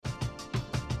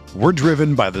We're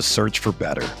driven by the search for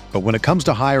better. But when it comes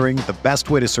to hiring, the best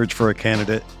way to search for a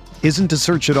candidate isn't to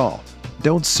search at all.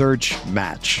 Don't search,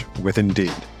 match with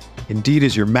Indeed. Indeed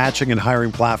is your matching and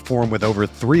hiring platform with over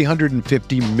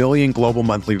 350 million global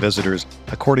monthly visitors,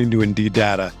 according to Indeed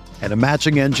data, and a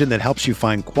matching engine that helps you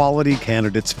find quality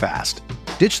candidates fast.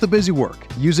 Ditch the busy work.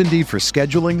 Use Indeed for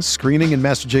scheduling, screening, and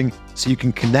messaging so you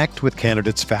can connect with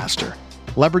candidates faster.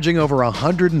 Leveraging over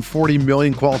 140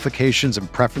 million qualifications and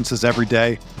preferences every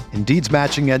day, Indeed's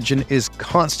matching engine is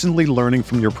constantly learning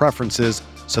from your preferences,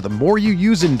 so the more you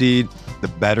use Indeed, the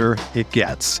better it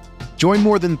gets. Join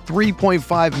more than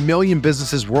 3.5 million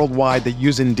businesses worldwide that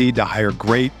use Indeed to hire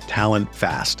great talent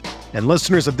fast. And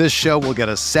listeners of this show will get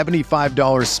a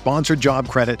 $75 sponsored job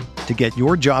credit to get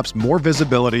your jobs more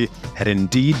visibility at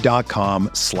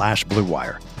Indeed.com/Blue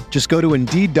Wire. Just go to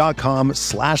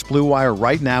Indeed.com/Blue Wire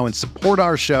right now and support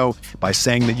our show by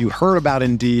saying that you heard about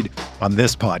Indeed on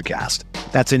this podcast.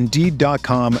 That's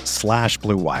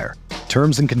Indeed.com/Blue Wire.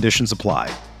 Terms and conditions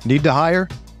apply. Need to hire?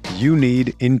 You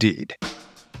need Indeed.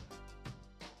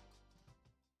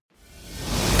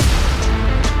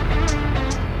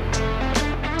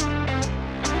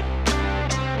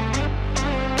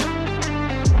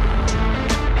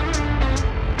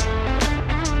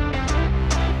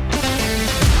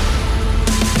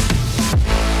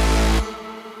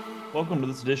 Welcome to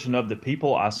this edition of the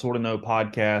People I Sort of Know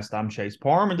podcast. I'm Chase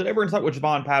Parham, and today we're going to talk with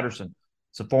Javon Patterson.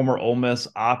 He's a former Ole Miss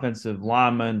offensive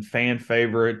lineman, fan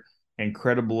favorite,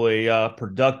 incredibly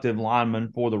productive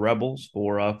lineman for the Rebels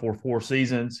for 4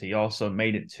 seasons. He also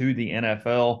made it to the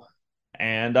NFL,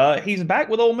 and he's back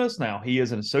with Ole Miss now. He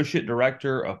is an associate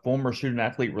director of former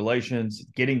student-athlete relations,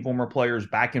 getting former players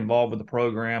back involved with the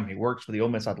program. He works for the Ole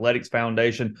Miss Athletics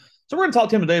Foundation. So we're going to talk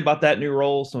to him today about that new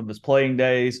role, some of his playing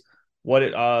days, what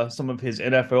some of his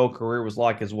NFL career was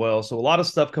like as well. So a lot of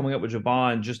stuff coming up with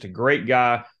Javon, just a great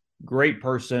guy, great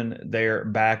person there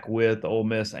back with Ole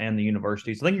Miss and the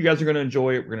university. So I think you guys are going to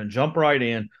enjoy it. We're going to jump right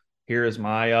in. Here is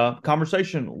my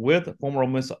conversation with former Ole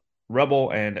Miss Rebel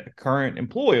and current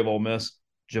employee of Ole Miss,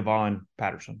 Javon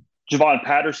Patterson. Javon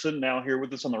Patterson now here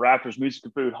with us on the Raptors Music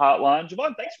and Food Hotline.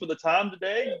 Javon, thanks for the time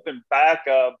today. You've been back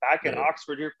in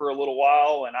Oxford here for a little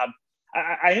while, and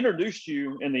I introduced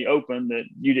you in the open that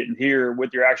you didn't hear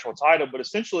with your actual title, but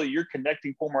essentially you're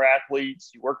connecting former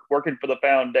athletes. You working for the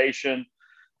foundation,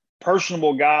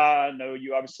 personable guy. I know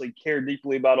you obviously care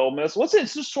deeply about Ole Miss. What's it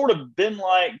just sort of been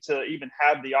like to even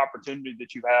have the opportunity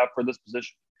that you have for this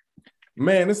position?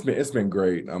 Man, it's been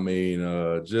great. I mean,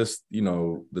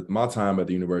 my time at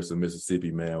the University of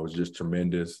Mississippi, man, was just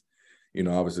tremendous. You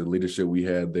know, obviously the leadership we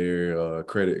had there,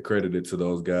 credited to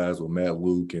those guys with Matt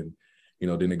Luke and,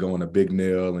 then they go on to Big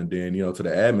Nell, and then, to the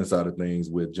admin side of things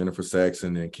with Jennifer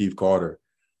Saxon and Keith Carter.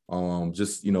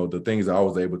 The things I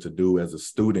was able to do as a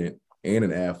student and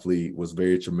an athlete was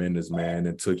very tremendous, man,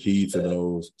 and took heed to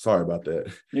those. Sorry about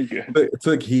that. You're good.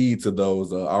 Took heed to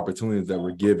those opportunities that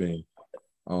were given.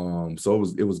 So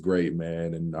it was great,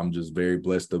 man, and I'm just very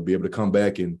blessed to be able to come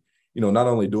back and, not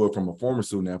only do it from a former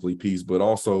student athlete piece, but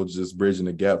also just bridging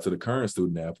the gap to the current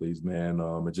student athletes, man.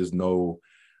 And just know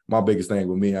my biggest thing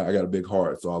with me, I got a big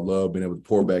heart, so I love being able to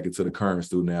pour back into the current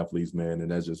student athletes, man, and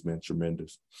that's just been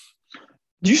tremendous.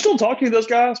 Do you still talk to those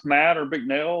guys, Matt or Big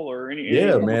Nell or any?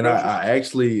 Yeah, man. I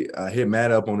actually hit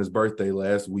Matt up on his birthday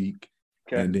last week,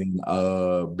 okay. And then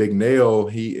Big Nell,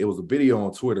 it was a video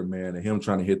on Twitter, man, of him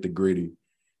trying to hit the gritty,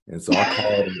 and so I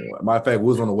called him. Matter of fact, we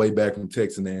was on the way back from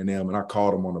Texas A&M, and I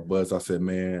called him on the bus. I said,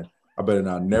 man, I better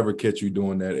not never catch you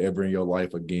doing that ever in your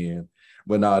life again.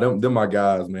 But them my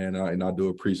guys, man, and I do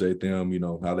appreciate them.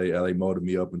 How they molded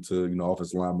me up into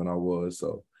offensive lineman I was.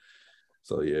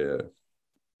 So yeah.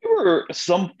 You were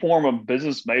some form of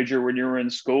business major when you were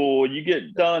in school. You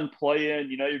get done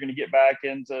playing, you're going to get back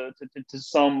into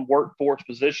some workforce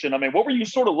position. I mean, what were you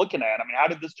sort of looking at? I mean, how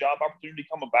did this job opportunity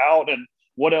come about, and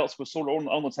what else was sort of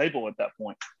on the table at that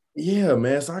point? Yeah,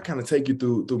 man. So I kind of take you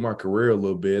through my career a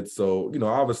little bit. So,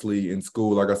 obviously in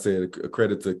school, like I said, a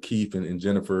credit to Keith and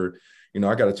Jennifer.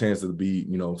 I got a chance to be,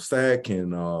 SAC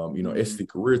and, SC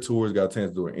Career Tours, got a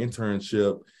chance to do an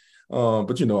internship.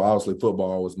 But, obviously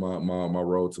football was my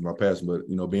road to my passion.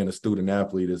 But, being a student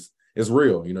athlete is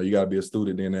real. You got to be a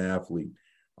student and an athlete.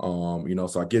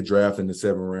 So I get drafted in the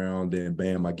 7th round, then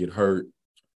bam, I get hurt.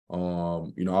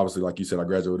 Obviously, like you said, I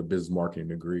graduated with a business marketing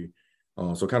degree.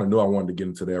 So kind of knew I wanted to get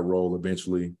into that role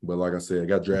eventually. But like I said, I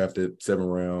got drafted 7th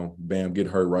round, bam, get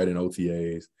hurt right in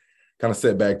OTAs. Kind of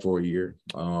set back for a year.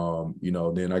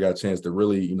 Then I got a chance to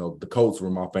really, the Colts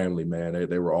were my family, man.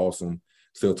 They were awesome.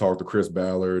 Still talk to Chris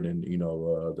Ballard and,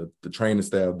 the training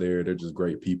staff there. They're just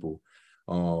great people.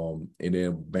 And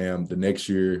then bam, the next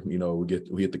year, you know,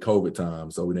 we hit the COVID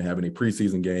time. So we didn't have any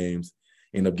preseason games,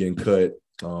 end up getting cut.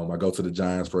 I go to the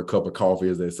Giants for a cup of coffee,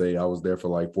 as they say. I was there for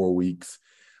like 4 weeks.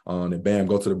 And bam,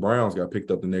 go to the Browns, got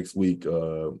picked up the next week,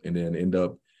 and then end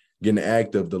up getting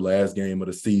active the last game of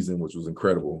the season, which was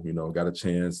incredible. You know, got a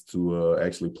chance to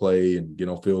actually play and get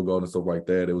on field goal and stuff like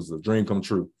that. It was a dream come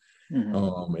true.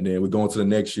 Mm-hmm. And then we go into the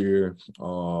next year.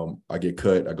 I get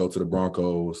cut. I go to the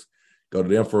Broncos, go to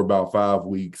them for about 5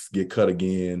 weeks, get cut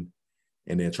again,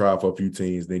 and then try for a few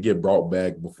teams, then get brought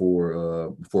back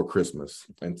before Christmas.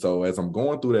 And so as I'm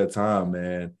going through that time,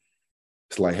 man,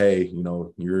 it's like, hey, you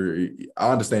know,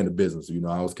 I understand the business. You know,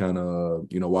 I was kind of,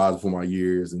 you know, wise for my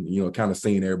years and, you know, kind of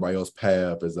seeing everybody else's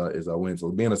path as I went.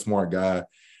 So being a smart guy,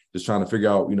 just trying to figure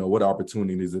out, you know, what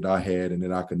opportunities that I had and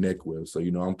that I connect with. So,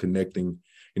 you know, I'm connecting,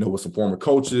 you know, with some former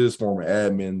coaches, former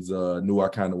admins, knew I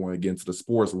kind of wanted to get into the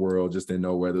sports world, just didn't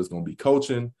know whether it's going to be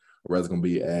coaching or whether it's going to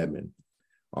be admin.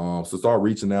 So start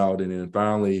reaching out, and then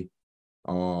finally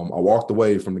I walked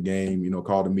away from the game, you know,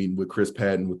 called a meeting with Chris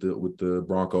Patton with the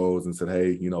Broncos and said,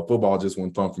 hey, you know, football just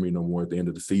wasn't fun for me no more at the end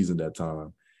of the season that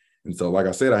time. And so, like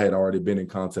I said, I had already been in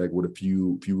contact with a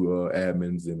few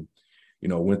admins and, you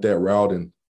know, went that route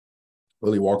and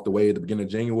really walked away at the beginning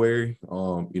of January.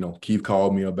 You know, Keith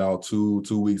called me about two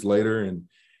weeks later and,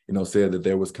 you know, said that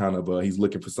there was kind of he's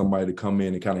looking for somebody to come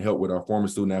in and kind of help with our former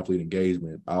student athlete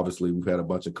engagement. Obviously, we've had a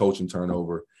bunch of coaching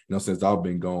turnover, you know, since I've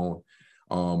been gone.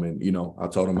 And, you know, I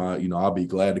told him, I'll be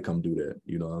glad to come do that,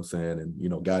 you know what I'm saying? And, you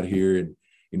know, got here and,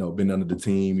 you know, been under the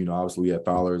team, you know, obviously we had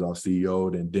Fowler as our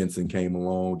CEO, then Denson came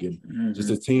along and just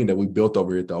a team that we built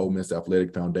over here at the Ole Miss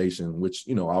Athletic Foundation, which,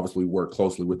 you know, obviously work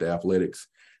closely with the athletics.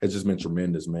 It's just been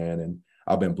tremendous, man. And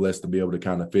I've been blessed to be able to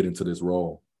kind of fit into this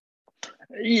role.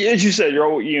 As you said,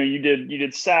 you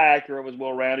did SAC, or it was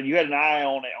well-rounded. You had an eye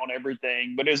on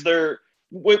everything, but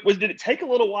did it take a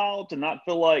little while to not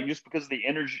feel like, just because of the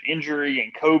injury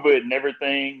and COVID and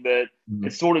everything, that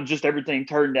it's sort of just everything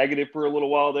turned negative for a little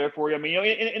while there for you? I mean, you know,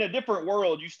 in a different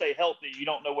world, you stay healthy. You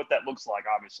don't know what that looks like,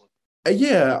 obviously.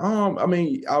 Yeah. I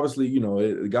mean, obviously, you know,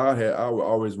 I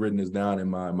always written this down in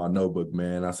my notebook,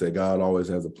 man. I said, God always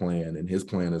has a plan, and his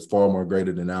plan is far more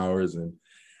greater than ours. And,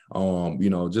 you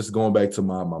know, just going back to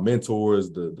my mentors,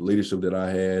 the leadership that I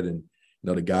had, and, you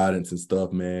know, the guidance and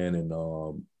stuff, man.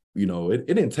 And, you know, it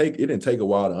didn't take a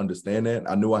while to understand that.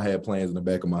 I knew I had plans in the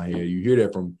back of my head. You hear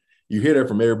that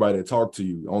from everybody that talk to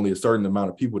you. Only a certain amount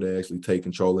of people that actually take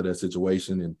control of that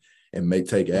situation and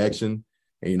take action.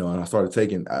 And, you know, and I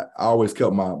started I always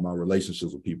kept my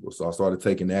relationships with people. So I started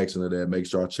taking action of that, make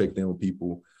sure I checked in with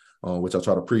people, which I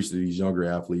try to preach to these younger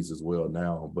athletes as well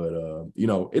now. But, you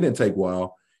know, it didn't take a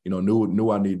while. You know,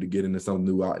 knew I needed to get into something,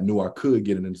 knew I could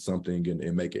get into something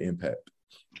and make an impact.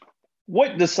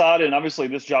 What decided, and obviously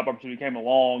this job opportunity came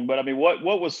along, but I mean, what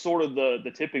was sort of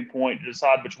the tipping point to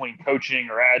decide between coaching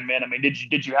or admin? I mean,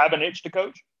 did you have an itch to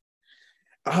coach?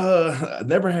 I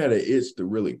never had an itch to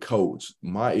really coach.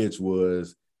 My itch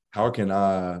was, how can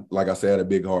I, like I said, I had a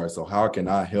big heart. So how can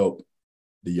I help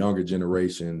the younger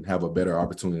generation have a better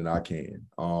opportunity than I can?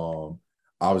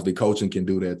 Obviously coaching can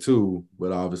do that too,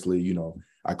 but obviously, you know,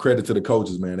 I credit to the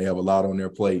coaches, man. They have a lot on their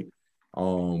plate.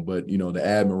 But, you know, the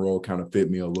admin role kind of fit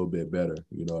me a little bit better,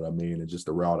 you know what I mean? And just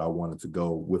the route I wanted to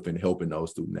go with and helping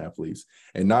those student athletes,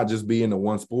 and not just be in the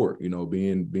one sport, you know,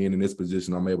 being in this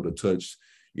position, I'm able to touch,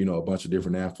 you know, a bunch of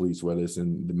different athletes, whether it's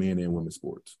in the men and women's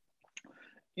sports.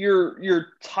 Your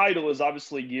title is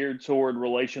obviously geared toward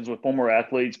relations with former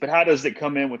athletes, but how does it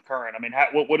come in with current? I mean,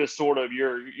 what is sort of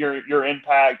your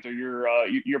impact or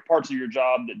your parts of your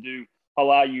job that do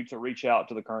allow you to reach out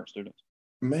to the current students?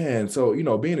 Man, so, you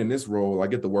know, being in this role, I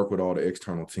get to work with all the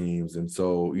external teams. And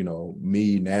so, you know,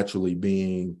 me naturally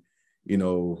being, you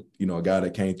know, a guy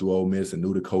that came through Ole Miss and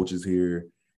knew the coaches here,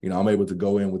 you know, I'm able to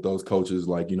go in with those coaches.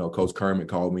 Like, you know, Coach Kermit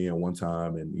called me in one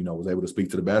time and, you know, was able to speak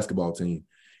to the basketball team.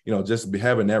 You know, just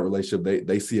having that relationship,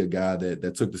 they see a guy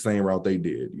that took the same route they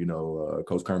did. You know,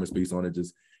 Coach Kermit speaks on it,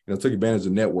 just, you know, took advantage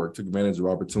of network, took advantage of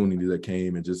opportunity that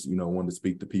came and just, you know, wanted to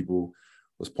speak to people.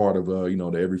 Was part of, you know,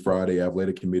 the every Friday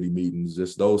athletic committee meetings.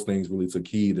 Just those things really took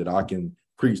heed that I can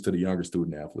preach to the younger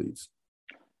student athletes.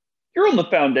 You're on the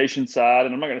foundation side,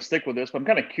 and I'm not going to stick with this, but I'm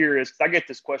kind of curious. I get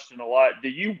this question a lot. Do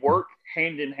you work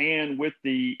hand in hand with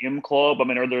the M Club? I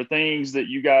mean, are there things that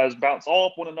you guys bounce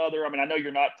off one another? I mean, I know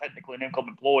you're not technically an M Club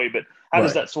employee, but how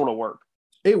does that sort of work?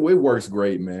 It works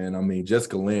great, man. I mean,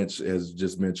 Jessica Lynch has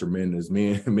just been tremendous.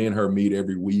 Me and her meet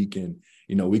every week, and,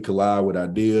 you know, we collide with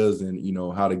ideas and, you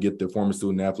know, how to get the former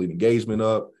student athlete engagement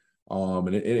up.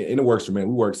 And it works for me.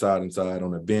 We work side and side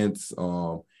on events,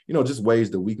 you know, just ways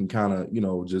that we can kind of, you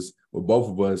know, just with both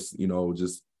of us, you know,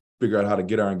 just figure out how to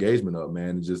get our engagement up, man,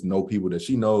 and just know people that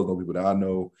she knows, know people that I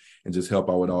know, and just help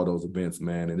out with all those events,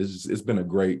 man. And it's been a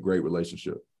great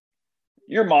relationship.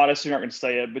 You're modest, you're not going to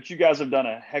say it, but you guys have done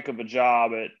a heck of a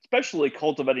job at especially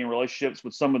cultivating relationships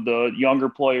with some of the younger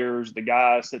players, the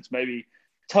guys that's maybe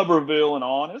Tuberville and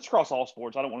on. It's across all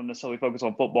sports. I don't want to necessarily focus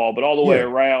on football, but all the way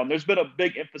around. There's been a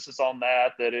big emphasis on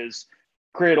that is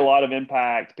create a lot of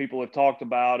impact. People have talked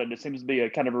about it. It seems to be a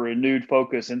kind of a renewed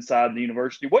focus inside the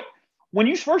university. When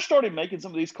you first started making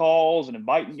some of these calls and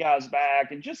inviting guys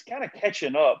back and just kind of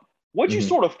catching up, what did you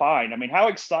sort of find? I mean, how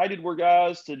excited were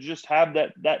guys to just have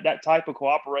that type of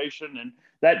cooperation and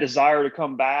that desire to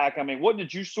come back? I mean, what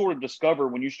did you sort of discover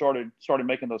when you started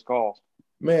making those calls?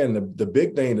 Man, the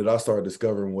big thing that I started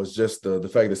discovering was just the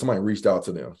fact that somebody reached out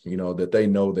to them, that they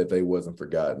know that they wasn't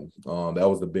forgotten. That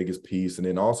was the biggest piece. And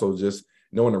then also just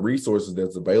knowing the resources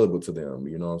that's available to them.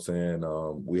 You know what I'm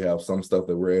saying? We have some stuff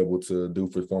that we're able to do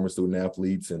for former student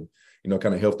athletes and,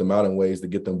 kind of help them out in ways to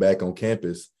get them back on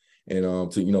campus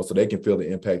and so they can feel the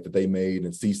impact that they made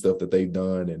and see stuff that they've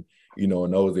done and, in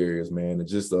those areas, man, and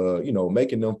just,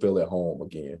 making them feel at home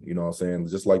again, you know what I'm saying?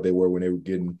 Just like they were when they were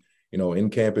getting, in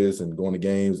campus and going to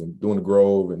games and doing the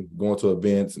Grove and going to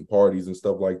events and parties and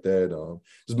stuff like that,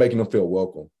 just making them feel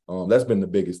welcome. That's been the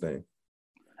biggest thing.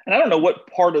 And I don't know what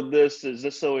part of this is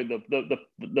necessarily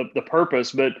the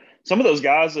purpose, but some of those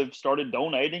guys have started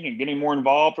donating and getting more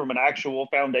involved from an actual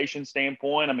foundation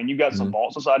standpoint. I mean, you've got some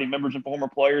Vault Society members and former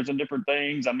players and different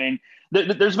things. I mean,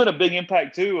 there's been a big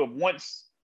impact, too, of once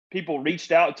people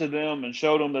reached out to them and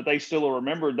showed them that they still are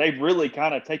remembered, they've really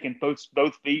kind of taken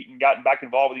both feet and gotten back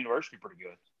involved with the university pretty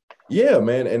good. Yeah,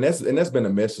 man, and that's been a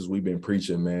message we've been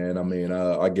preaching, man. I mean,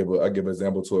 I give an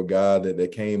example to a guy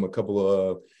that came a couple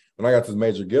of when I got to the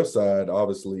major gift side.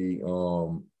 Obviously, I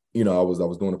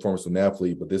was doing the former student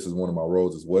athlete, but this is one of my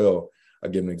roles as well. I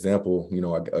give an example.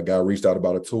 A guy reached out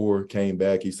about a tour, came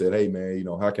back. He said, "Hey, man,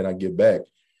 how can I give back?"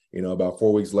 About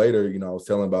 4 weeks later, I was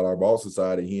telling about our Vault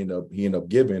Society. He ended up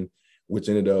giving, which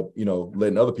ended up,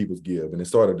 letting other people give. And it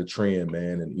started a trend,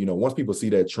 man. And, once people see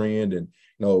that trend and,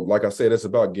 like I said, it's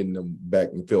about getting them back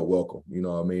and feel welcome, you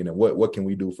know what I mean? And what can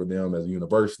we do for them as a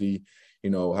university?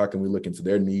 How can we look into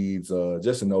their needs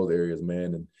just in those areas,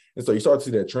 man? And so you start to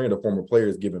see that trend of former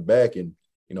players giving back and,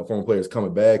 former players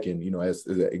coming back and, as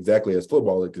exactly as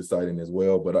football is exciting as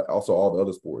well, but also all the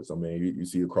other sports. I mean, you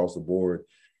see across the board,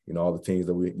 all the teams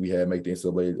that we had make the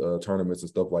NCAA tournaments and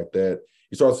stuff like that.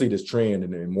 You start to see this trend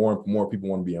and more and more people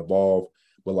want to be involved.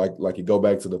 But like you go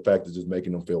back to the fact of just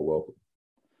making them feel welcome.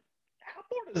 How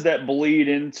far does that bleed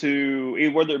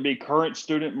into whether it be current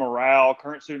student morale,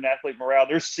 current student athlete morale?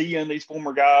 They're seeing these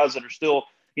former guys that are still,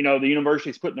 the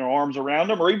university's putting their arms around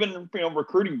them, or even,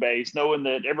 recruiting base, knowing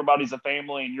that everybody's a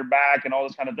family and you're back and all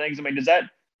those kind of things. I mean,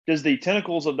 does the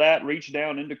tentacles of that reach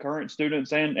down into current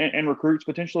students and recruits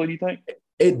potentially, do you think?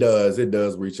 It does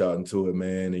reach out into it,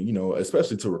 man. And,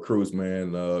 especially to recruits,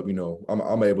 man,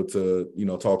 I'm able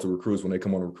to, talk to recruits when they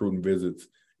come on recruiting visits,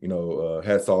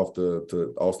 hats off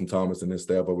to Austin Thomas and his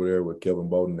staff over there with Kevin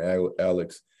Bowden and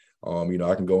Alex.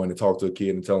 I can go in and talk to a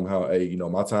kid and tell them how, hey,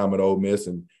 my time at Ole Miss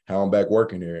and how I'm back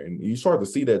working here. And you start to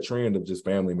see that trend of just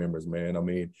family members, man. I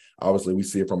mean, obviously we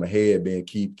see it from a head being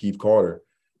Keith Carter,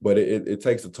 but it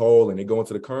takes a toll, and they go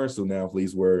into the current student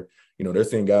athletes where, they're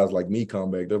seeing guys like me come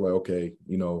back. They're like, okay,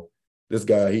 this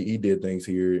guy, he did things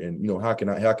here, and, how can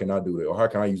I do that? Or how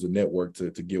can I use a network to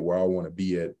get where I want to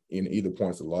be at in either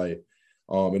points of life?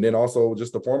 And then also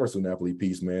just the former student athlete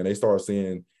piece, man, they start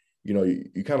seeing,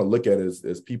 you kind of look at it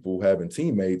as people having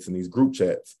teammates in these group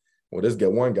chats. Well, this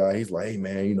one guy, he's like, hey,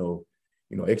 man,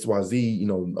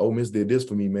 XYZ, Ole Miss did this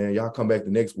for me, man. Y'all come back the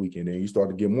next weekend. And you start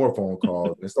to get more phone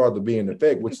calls and start to be in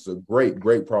effect, which is a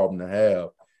great problem to have.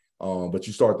 But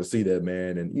you start to see that,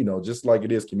 man. And, just like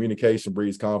it is, communication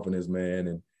breeds confidence, man.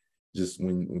 And just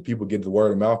when people get the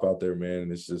word of mouth out there,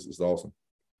 man, it's awesome.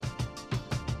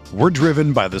 We're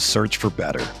driven by the search for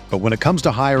better. But when it comes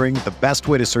to hiring, the best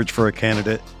way to search for a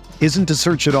candidate isn't to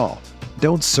search at all.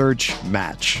 Don't search,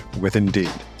 match with Indeed.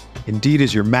 Indeed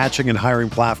is your matching and hiring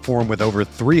platform with over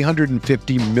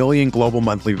 350 million global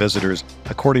monthly visitors,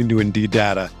 according to Indeed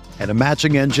data, and a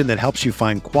matching engine that helps you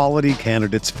find quality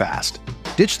candidates fast.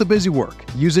 Ditch the busy work.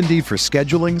 Use Indeed for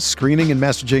scheduling, screening, and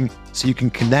messaging so you can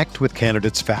connect with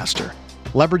candidates faster.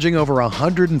 Leveraging over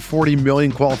 140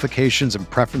 million qualifications and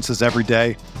preferences every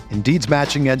day, Indeed's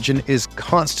matching engine is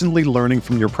constantly learning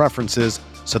from your preferences,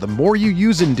 so the more you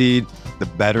use Indeed, the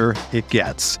better it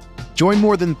gets. Join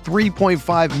more than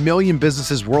 3.5 million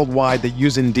businesses worldwide that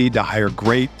use Indeed to hire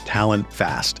great talent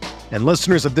fast. And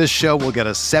listeners of this show will get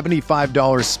a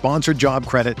 $75 sponsored job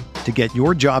credit to get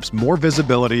your jobs more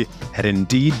visibility at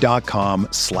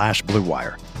Indeed.com/Blue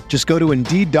Wire. Just go to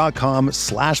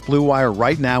Indeed.com/Blue Wire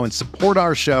right now and support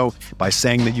our show by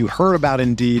saying that you heard about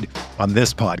Indeed on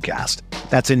this podcast.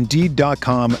 That's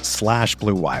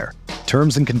Indeed.com/Blue Wire.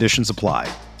 Terms and conditions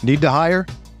apply. Need to hire?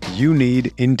 You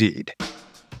need Indeed.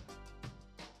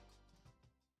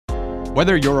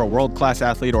 Whether you're a world-class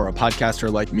athlete or a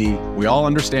podcaster like me, we all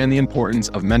understand the importance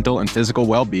of mental and physical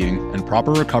well-being and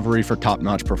proper recovery for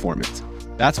top-notch performance.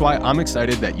 That's why I'm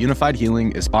excited that Unified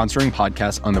Healing is sponsoring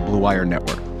podcasts on the Blue Wire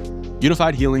Network.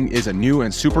 Unified Healing is a new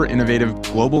and super innovative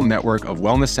global network of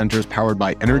wellness centers powered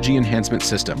by Energy Enhancement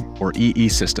System, or EE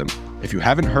System. If you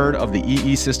haven't heard of the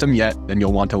EE System yet, then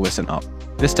you'll want to listen up.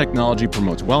 This technology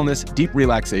promotes wellness, deep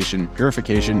relaxation,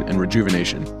 purification, and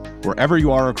rejuvenation. Wherever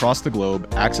you are across the globe,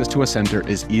 access to a center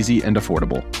is easy and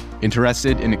affordable.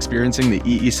 Interested in experiencing the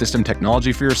EE System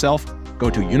technology for yourself?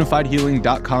 Go to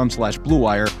unifiedhealing.com/Blue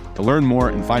Wire to learn more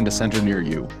and find a center near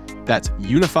you. That's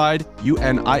unified,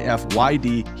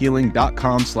 UNIFYD,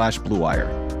 healing.com/Blue Wire.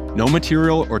 No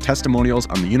material or testimonials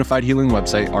on the Unified Healing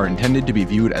website are intended to be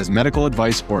viewed as medical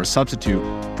advice or a substitute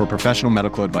for professional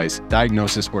medical advice,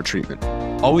 diagnosis, or treatment.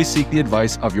 Always seek the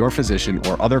advice of your physician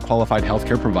or other qualified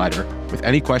healthcare provider with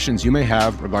any questions you may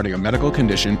have regarding a medical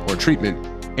condition or treatment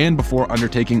and before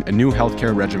undertaking a new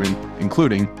healthcare regimen,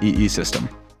 including EE System.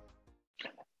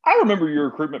 I remember your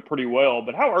recruitment pretty well,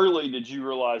 but how early did you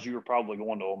realize you were probably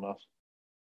going to Ole Miss?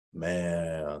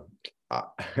 Man,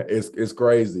 it's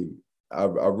crazy. I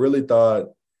really thought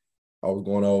I was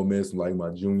going to Ole Miss in like my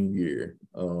junior year.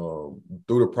 Through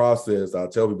the process, I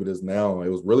tell people this now, it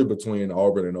was really between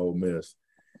Auburn and Ole Miss.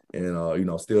 And,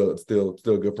 still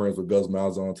good friends with Gus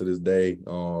Malzahn to this day.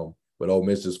 But Ole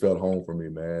Miss just felt home for me,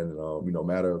 man.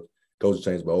 Matter of coaching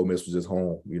change, but Ole Miss was just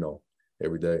home,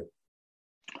 every day.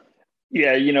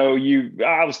 Yeah,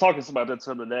 I was talking about that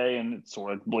the other day, and it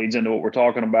sort of bleeds into what we're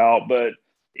talking about, but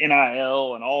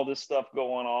NIL and all this stuff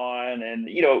going on, and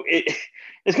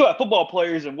it's about football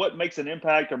players and what makes an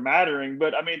impact or mattering.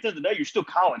 But I mean, at the end of the day, you're still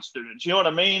college students. You know what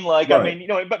I mean? Like,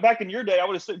 right. But back in your day, I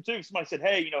would assume too. If somebody said,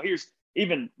 "Hey, here's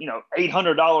even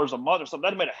 $800 a month or something,"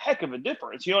 that made a heck of a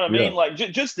difference. You know what I mean? Like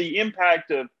just the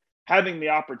impact of having the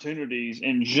opportunities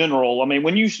in general. I mean,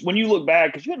 when you look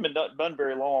back, because you hadn't been done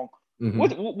very long. Mm-hmm.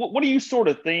 What do you sort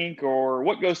of think, or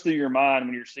what goes through your mind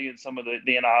when you're seeing some of the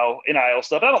NIL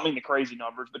stuff? I don't mean the crazy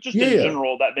numbers, but just in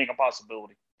general, that being a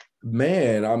possibility.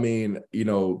 Man, I mean,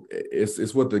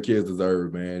 it's what the kids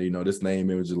deserve, man. This name,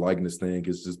 image, and likeness thing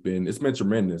it's been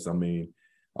tremendous. I mean,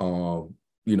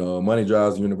 money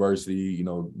drives the university.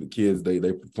 The kids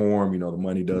they perform. The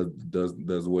money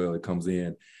does well. It comes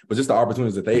in, but just the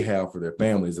opportunities that they have for their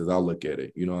families, as I look at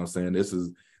it, what I'm saying. This is.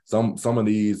 Some of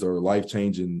these are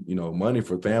life-changing, money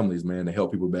for families, man, to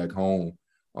help people back home.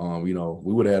 We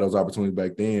would have had those opportunities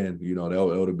back then,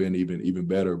 that would have been even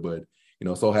better. But,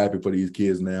 so happy for these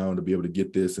kids now to be able to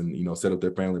get this and, set up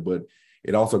their family. But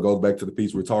it also goes back to the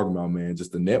piece we're talking about, man,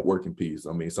 just the networking piece.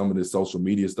 I mean, some of this social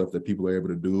media stuff that people are able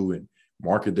to do and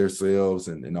market themselves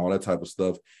and all that type of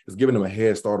stuff is giving them a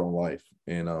head start on life.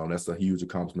 And that's a huge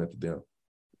accomplishment to them.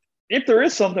 If there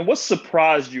is something, what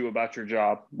surprised you about your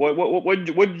job? What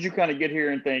did you kind of get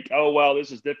here and think, oh, well,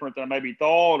 this is different than I maybe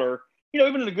thought, or,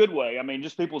 even in a good way? I mean,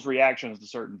 just people's reactions to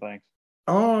certain things.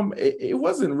 It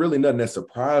wasn't really nothing that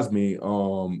surprised me.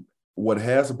 What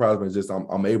has surprised me is just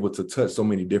I'm able to touch so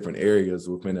many different areas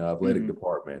within the athletic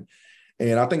department.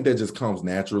 And I think that just comes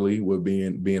naturally with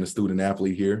being a student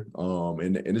athlete here.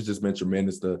 And it's just been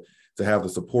tremendous to have the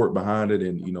support behind it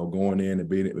and, going in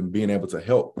and being able to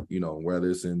help, whether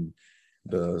it's in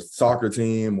the soccer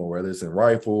team or whether it's in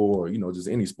rifle or, just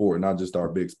any sport, not just our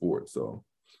big sport. So.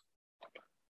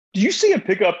 Do you see a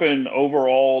pickup in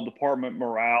overall department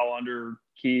morale under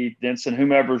Keith Denson,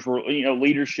 whomever's,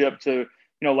 leadership to,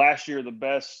 last year, the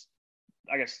best,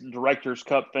 I guess, Directors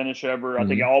Cup finish ever? I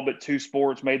think all but two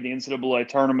sports made the NCAA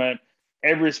tournament.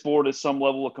 Every sport is some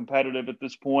level of competitive at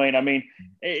this point. I mean,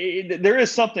 there is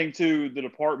something to the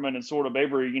department and sort of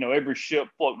every ship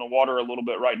floating the water a little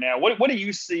bit right now. What do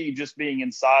you see just being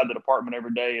inside the department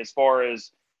every day as far as,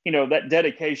 that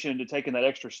dedication to taking that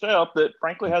extra step that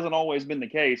frankly hasn't always been the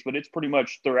case, but it's pretty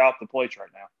much throughout the place right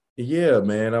now? Yeah,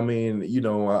 man. I mean,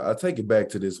 I take it back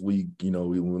to this week, we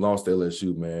lost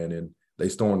LSU, man, and they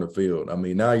stormed the field. I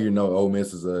mean, now Ole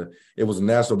Miss it was a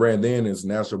national brand then, it's a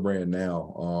national brand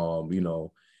now.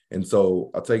 And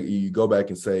so you go back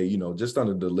and say, just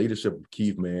under the leadership of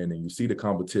Keith, man, and you see the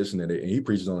competition and he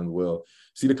preaches on it well.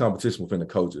 See the competition within the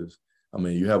coaches. I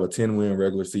mean, you have a 10-win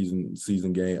regular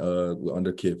season game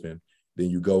under Kiffin. Then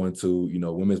you go into,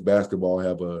 women's basketball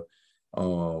have a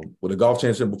golf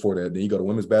championship before that. Then you go to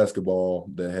women's basketball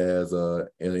that has an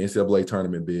NCAA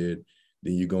tournament bid.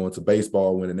 Then you go into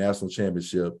baseball, win a national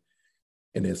championship.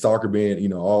 And then soccer being, you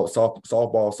know, all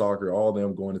softball, soccer, all of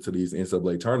them going into these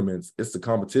NCAA tournaments, it's the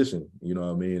competition, you know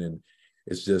what I mean? And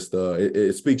it's just,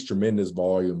 it speaks tremendous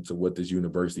volume to what this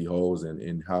university holds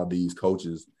and how these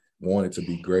coaches want it to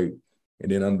be great.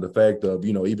 And then under the fact of,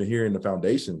 you know, even here in the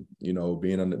foundation, you know,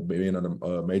 being on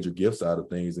the major gift side of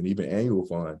things and even annual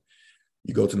fund,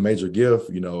 you go to the major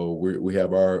gift, you know, we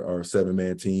have our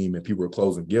 7-man team and people are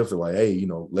closing gifts. They're like, hey, you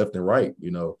know, left and right,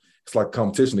 you know, it's like a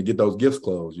competition to get those gifts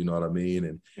closed, you know what I mean?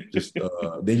 And just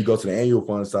then you go to the annual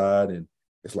fund side and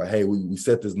it's like, hey, we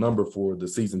set this number for the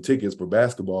season tickets for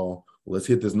basketball. Well, let's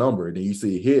hit this number. And then you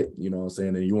see it hit, you know what I'm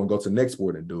saying? And you want to go to the next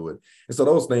sport and do it. And so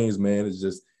those things, man, it's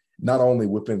just not only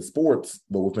within sports,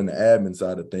 but within the admin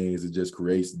side of things, it just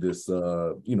creates this,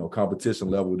 you know, competition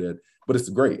level but it's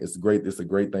great. It's a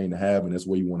great thing to have. And that's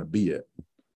where you want to be at.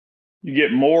 You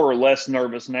get more or less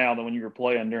nervous now than when you were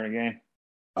playing during a game?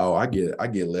 Oh, I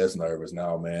get less nervous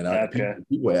now, man.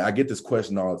 I get this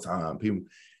question all the time. People,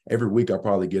 every week I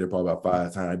probably get it probably about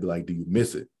 5 times. I'd be like, do you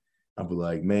miss it? I'd be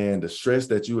like, man, the stress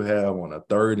that you have on a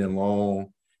 3rd and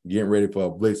long, getting ready for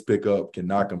a blitz pickup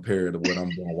cannot compare to what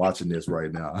I'm doing watching this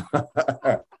right now.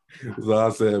 So I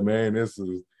said, man, this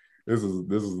is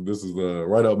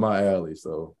right up my alley.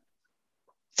 So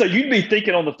you'd be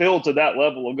thinking on the field to that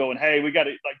level of going, hey, we got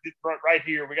to like right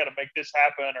here, we got to make this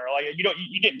happen, or like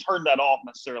you didn't turn that off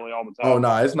necessarily all the time. Oh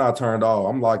no, it's not turned off.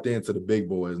 I'm locked into the big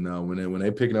boys now. When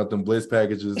they picking up them blitz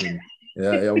packages and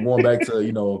going back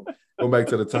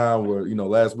to the time where, you know,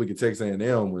 last week at Texas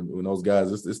A&M when those guys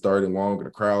it started long,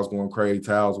 the crowd's going crazy,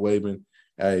 towels waving.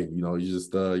 Hey, you know, you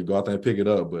just you go out there and pick it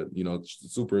up, but you know,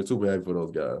 super happy for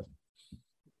those guys.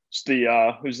 It's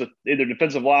who's either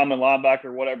defensive lineman,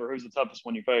 linebacker, whatever. Who's the toughest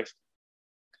one you faced?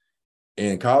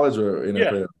 In college or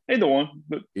NFL? Yeah, either one.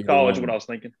 But college, what I was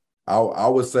thinking. I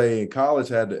would say in college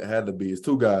had to be it's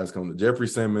 2 guys coming, Jeffrey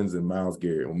Simmons and Myles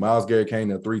Garrett. When Myles Garrett came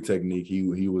to 3 technique,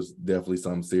 he was definitely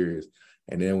something serious.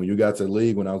 And then when you got to the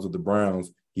league, when I was with the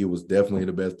Browns, he was definitely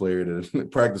the best player, the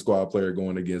practice squad player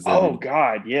going against. Oh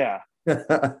God, yeah.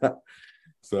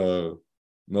 So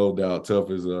no doubt,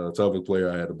 toughest player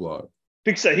I had to block.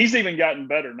 He's even gotten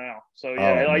better now. So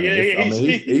yeah,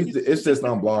 it's just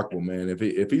unblockable, man.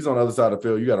 If he's on the other side of the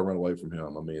field, you got to run away from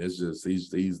him. I mean, it's just he's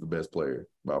the best player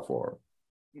by far.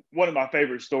 One of my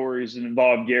favorite stories that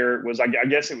involved Garrett was I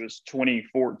guess it was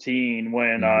 2014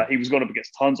 when he was going up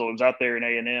against Tunzel. He was out there in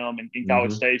A&M and in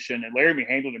College Station, and Laramie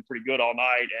handled him pretty good all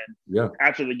night. And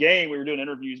after the game, we were doing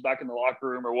interviews back in the locker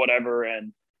room or whatever,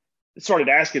 and started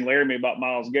asking Laramie about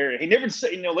Myles Garrett. He never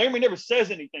said, Laramie never says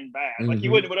anything bad. Like he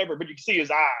wouldn't, whatever, but you can see his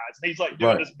eyes. And he's like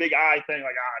doing this big eye thing,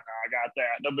 like, no, I got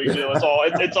that. No big deal.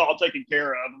 It's all taken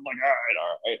care of. I'm like,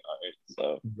 all right.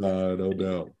 So no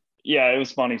doubt. Yeah, it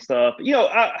was funny stuff. You know,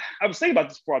 I was thinking about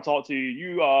this before I talked to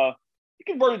you. You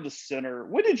converted to center.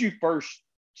 When did you first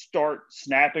start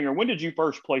snapping, or when did you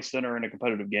first play center in a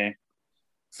competitive game?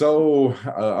 So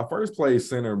I first played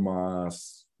center my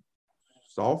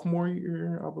sophomore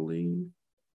year, I believe.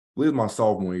 My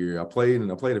sophomore year. I played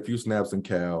a few snaps in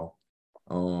Cal.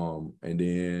 And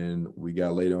then we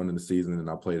got later on in the season and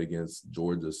I played against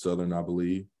Georgia Southern, I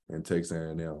believe, and Texas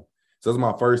A&M. So it was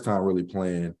my first time really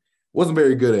playing. Wasn't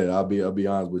very good at it. I'll be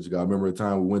honest with you guys. I remember the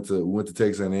time we went to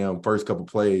Texas A&M, first couple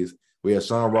plays, we had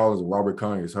Sean Rollins and Robert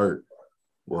Conyers hurt.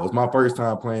 Well, it was my first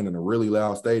time playing in a really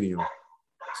loud stadium.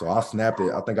 So I snapped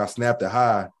it. I think I snapped it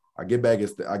high. I get back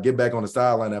on the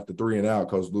sideline after 3 and out.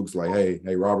 Coach Luke's like, hey,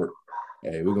 Robert,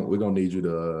 hey, we're gonna need you to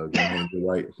go ahead and get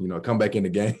right, come back in the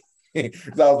game.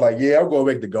 So I was like, yeah, I'm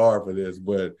going back to guard for this.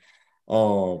 But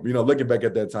looking back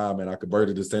at that time, man, I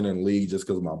converted to center in the league just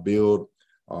because of my build.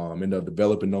 Ended up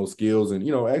developing those skills and,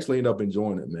 actually ended up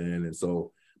enjoying it, man. And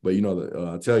so, but,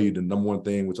 I'll tell you the number one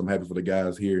thing, which I'm happy for the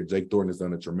guys here, Jake Thornton has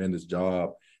done a tremendous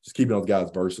job just keeping those guys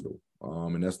versatile.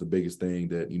 And that's the biggest thing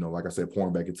that, like I said,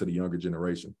 pouring back into the younger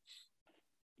generation.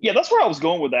 Yeah, that's where I was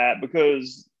going with that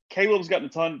because Caleb's gotten a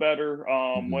ton better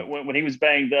when he was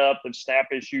banged up, the snap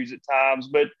issues at times.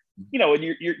 But, and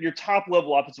your top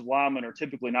level offensive linemen are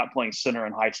typically not playing center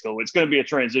in high school. It's going to be a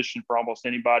transition for almost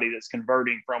anybody that's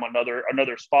converting from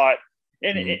another spot.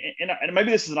 And and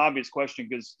maybe this is an obvious question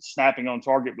because snapping on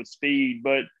target with speed,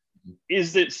 but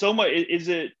is it so much? Is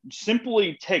it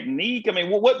simply technique? I mean,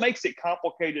 what makes it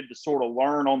complicated to sort of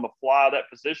learn on the fly that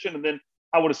position? And then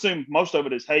I would assume most of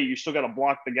it is, hey, you still got to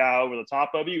block the guy over the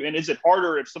top of you. And is it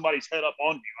harder if somebody's head up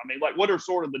on you? I mean, like, what are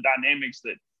sort of the dynamics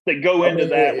that go into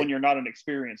that when you're not an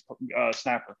experienced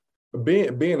snapper?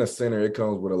 Being a center, it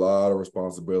comes with a lot of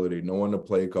responsibility, knowing the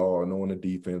play call, knowing the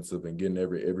defensive, and getting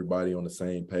everybody on the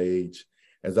same page.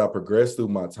 As I progressed through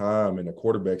my time and the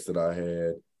quarterbacks that I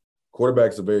had,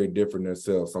 quarterbacks are very different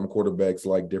themselves. Some quarterbacks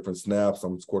like different snaps.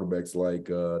 Some quarterbacks like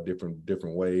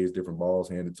different ways, different balls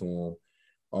handed to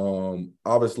them.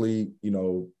 Obviously, you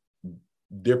know,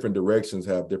 different directions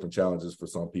have different challenges for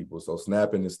some people. So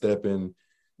snapping and stepping,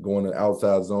 going to the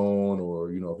outside zone,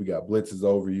 or, you know, if you got blitzes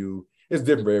over you, it's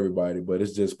different for everybody, but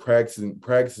it's just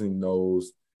practicing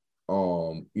those,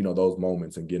 you know, those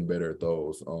moments and getting better at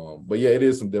those. But yeah, it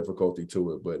is some difficulty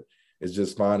to it, but it's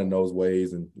just finding those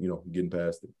ways and, you know, getting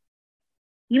past it.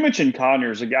 You mentioned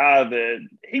Conyers, a guy that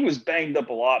he was banged up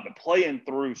a lot, but playing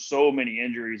through so many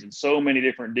injuries and so many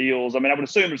different deals. I mean, I would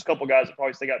assume there's a couple guys that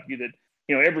probably stick out to you that,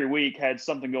 you know, every week had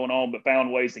something going on, but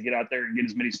found ways to get out there and get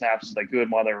as many snaps as they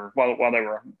could while they were,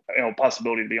 you know,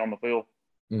 possibility to be on the field.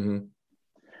 Mm-hmm.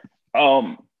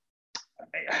 I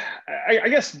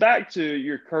guess back to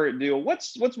your current deal,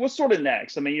 what's sort of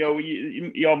next? I mean, you know,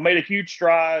 y'all made a huge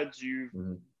strides. You've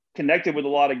connected with a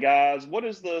lot of guys. What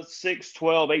is the 6,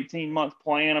 12, 18-month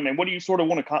plan? I mean, what do you sort of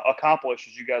want to accomplish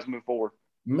as you guys move forward?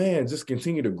 Man, just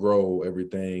continue to grow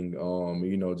everything.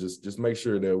 You know, just make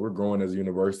sure that we're growing as a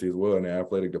university as well in the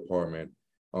athletic department.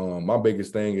 My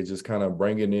biggest thing is just kind of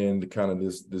bringing in the kind of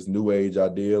this new age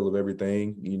ideal of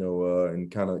everything, you know,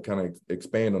 and kind of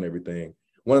expand on everything.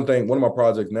 One of my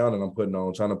projects now that I'm putting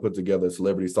on, trying to put together a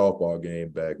celebrity softball game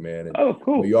back, man. And, oh,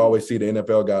 cool. You always see the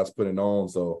NFL guys putting on.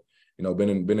 So, you know, been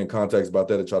in contacts about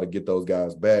that to try to get those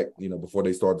guys back, you know, before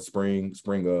they start the spring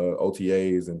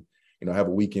OTAs, and, you know, have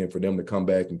a weekend for them to come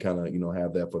back and kind of, you know,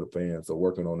 have that for the fans. So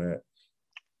working on that.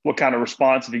 What kind of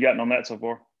response have you gotten on that so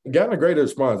far? Gotten a great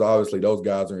response. Obviously, those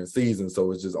guys are in season,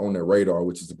 so it's just on their radar,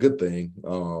 which is a good thing.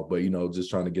 But, you know,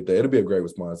 just trying to get that. It'll be a great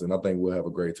response, and I think we'll have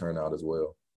a great turnout as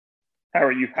well. How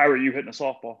are you hitting a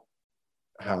softball?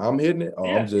 How I'm hitting it? Oh,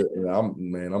 yeah.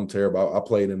 I'm terrible. I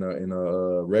played in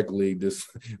a rec league this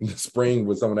spring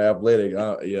with some of the athletic.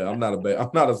 I'm not a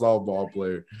softball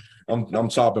player. I'm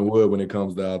chopping wood when it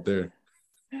comes to out there.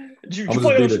 Did you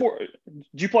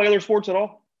play other sports at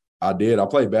all? I did. I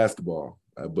played basketball,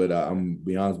 but I'm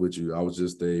be honest with you, I was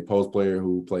just a post player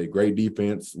who played great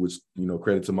defense, which, you know,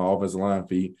 credit to my offensive line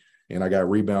feet, and I got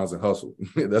rebounds and hustle.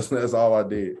 That's all I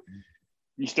did.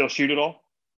 You still shoot it all?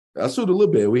 I shoot a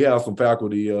little bit. We have some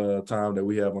faculty time that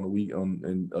we have on the week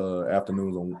and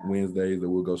afternoons on Wednesdays that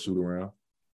we'll go shoot around.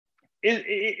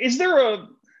 Is there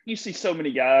you see so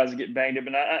many guys get banged up,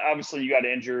 and obviously you got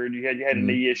injured, you had a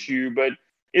knee issue, but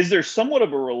is there somewhat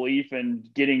of a relief in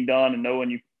getting done and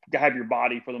knowing you have your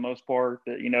body for the most part,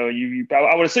 that, you know,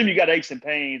 I would assume you got aches and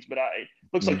pains, but it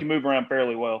looks like you move around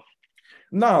fairly well.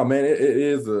 No, man, it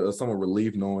is somewhat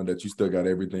relief knowing that you still got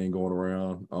everything going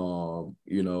around.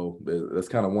 You know, that's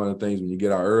kind of one of the things when you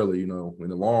get out early, you know, in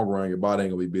the long run, your body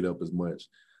ain't gonna be beat up as much.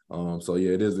 So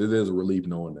yeah, it is a relief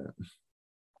knowing that.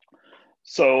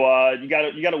 So you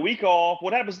got a week off.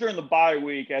 What happens during the bye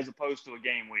week as opposed to a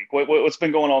game week? What's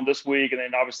been going on this week, and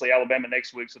then obviously Alabama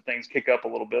next week, so things kick up a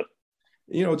little bit.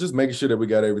 You know, just making sure that we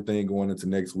got everything going into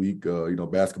next week. You know,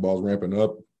 basketball's ramping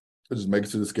up. Just making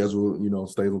sure the schedule, you know,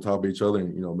 stays on top of each other,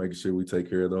 and, you know, making sure we take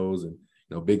care of those. And,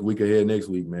 you know, big week ahead next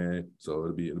week, man. So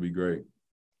it'll be great.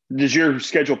 Does your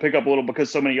schedule pick up a little because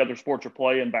so many other sports are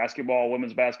playing, basketball,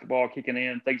 women's basketball kicking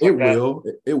in, things like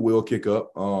that? It will kick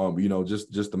up. You know,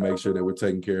 just to make sure that we're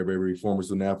taking care of every former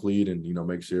student athlete, and, you know,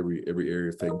 make sure every area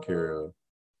is taken care of.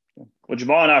 Well,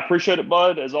 Javon, I appreciate it,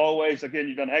 bud. As always, again,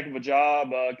 you've done a heck of a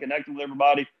job connecting with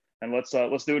everybody, and let's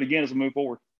do it again as we move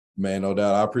forward. Man, no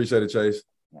doubt. I appreciate it, Chase.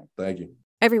 Thank you.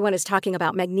 Everyone is talking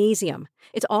about magnesium.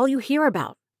 It's all you hear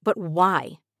about. But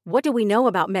why? What do we know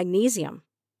about magnesium?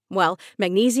 Well,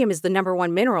 magnesium is the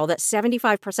 #1 mineral that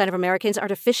 75% of Americans are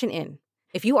deficient in.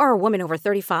 If you are a woman over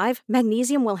 35,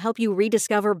 magnesium will help you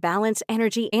rediscover balance,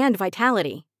 energy, and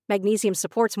vitality. Magnesium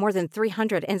supports more than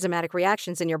 300 enzymatic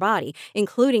reactions in your body,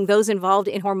 including those involved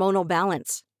in hormonal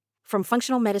balance. From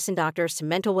functional medicine doctors to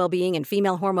mental well-being and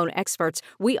female hormone experts,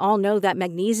 we all know that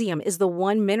magnesium is the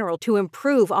one mineral to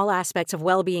improve all aspects of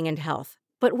well-being and health.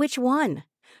 But which one?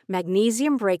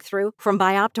 Magnesium Breakthrough from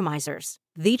Bioptimizers,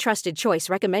 the trusted choice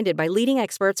recommended by leading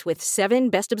experts with 7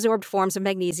 best-absorbed forms of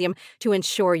magnesium to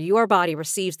ensure your body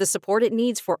receives the support it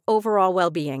needs for overall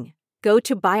well-being. Go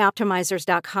to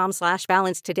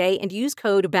bioptimizers.com/balance today and use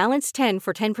code BALANCE10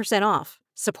 for 10% off.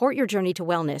 Support your journey to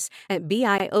wellness at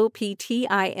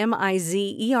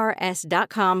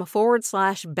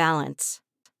bioptimizers.com/balance.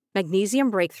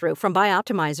 Magnesium Breakthrough from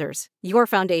Bioptimizers, your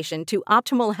foundation to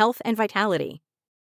optimal health and vitality.